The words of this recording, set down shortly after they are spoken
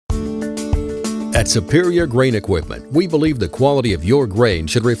At Superior Grain Equipment, we believe the quality of your grain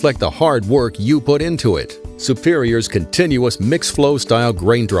should reflect the hard work you put into it. Superior's continuous mixed flow style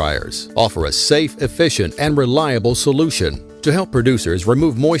grain dryers offer a safe, efficient, and reliable solution to help producers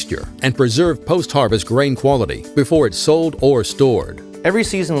remove moisture and preserve post-harvest grain quality before it's sold or stored. Every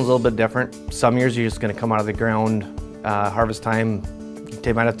season is a little bit different. Some years you're just going to come out of the ground, harvest time,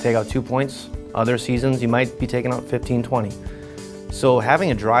 you might have to take out 2 points. Other seasons you might be taking out 15, 20. So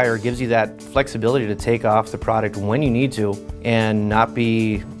having a dryer gives you that flexibility to take off the product when you need to and not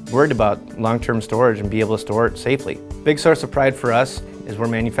be worried about long-term storage and be able to store it safely. Big source of pride for us is we're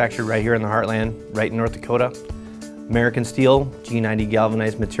manufactured right here in the heartland, right in North Dakota. American steel, G90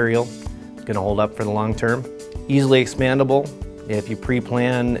 galvanized material. It's going to hold up for the long term. Easily expandable. If you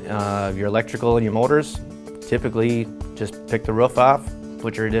pre-plan your electrical and your motors, typically just pick the roof off,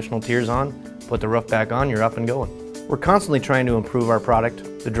 put your additional tiers on, put the roof back on, you're up and going. We're constantly trying to improve our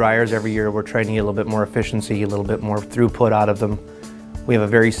product. The dryers every year, we're trying to get a little bit more efficiency, a little bit more throughput out of them. We have a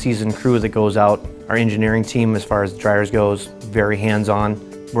very seasoned crew that goes out. Our engineering team, as far as dryers goes, very hands-on.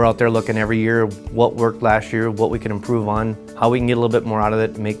 We're out there looking every year what worked last year, what we can improve on, how we can get a little bit more out of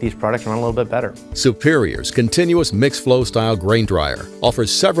it, make these products run a little bit better. Superior's continuous mixed flow style grain dryer offers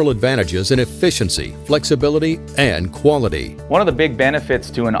several advantages in efficiency, flexibility, and quality. One of the big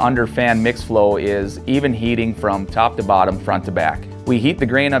benefits to an under fan mixed flow is even heating from top to bottom, front to back. We heat the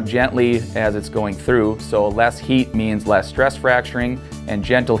grain up gently as it's going through, so less heat means less stress fracturing, and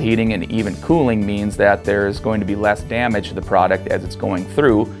gentle heating and even cooling means that there's going to be less damage to the product as it's going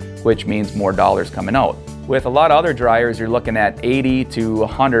through, which means more dollars coming out. With a lot of other dryers, you're looking at 80 to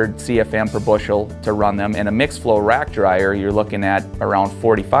 100 CFM per bushel to run them. In a mixed flow rack dryer, you're looking at around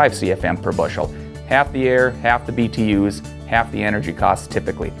 45 CFM per bushel. Half the air, half the BTUs, half the energy costs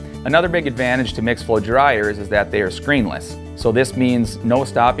typically. Another big advantage to mixed flow dryers is that they are screenless. So this means no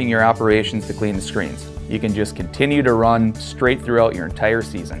stopping your operations to clean the screens. You can just continue to run straight throughout your entire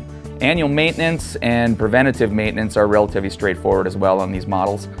season. Annual maintenance and preventative maintenance are relatively straightforward as well on these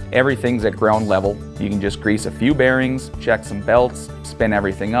models. Everything's at ground level. You can just grease a few bearings, check some belts, spin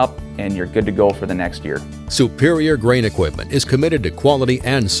everything up, and you're good to go for the next year. Superior Grain Equipment is committed to quality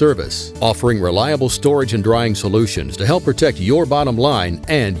and service, offering reliable storage and drying solutions to help protect your bottom line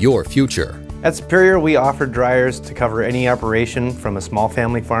and your future. At Superior, we offer dryers to cover any operation from a small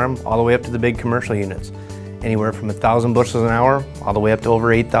family farm all the way up to the big commercial units. Anywhere from 1,000 bushels an hour all the way up to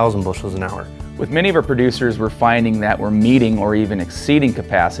over 8,000 bushels an hour. With many of our producers, we're finding that we're meeting or even exceeding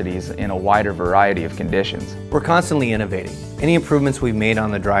capacities in a wider variety of conditions. We're constantly innovating. Any improvements we've made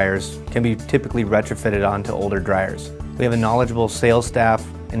on the dryers can be typically retrofitted onto older dryers. We have a knowledgeable sales staff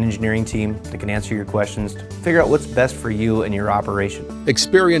and engineering team that can answer your questions to figure out what's best for you and your operation.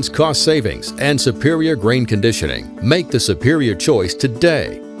 Experience cost savings and superior grain conditioning. Make the superior choice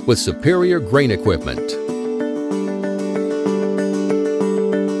today with Superior Grain Equipment.